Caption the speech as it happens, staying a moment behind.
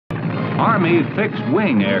Army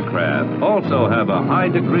fixed-wing aircraft also have a high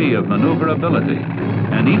degree of maneuverability,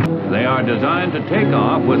 and they are designed to take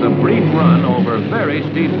off with a brief run over very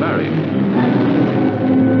steep barriers.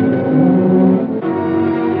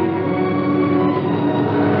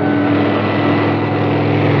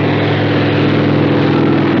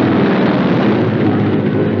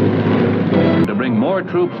 More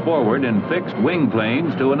troops forward in fixed wing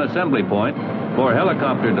planes to an assembly point for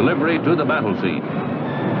helicopter delivery to the battle scene.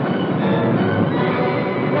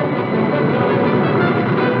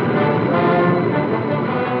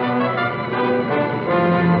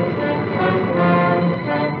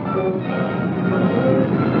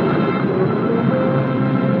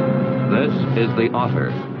 This is the Otter,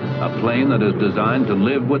 a plane that is designed to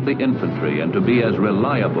live with the infantry and to be as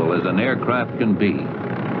reliable as an aircraft can be.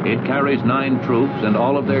 It carries 9 troops and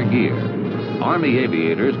all of their gear. Army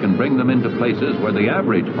aviators can bring them into places where the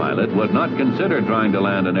average pilot would not consider trying to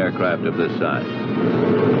land an aircraft of this size.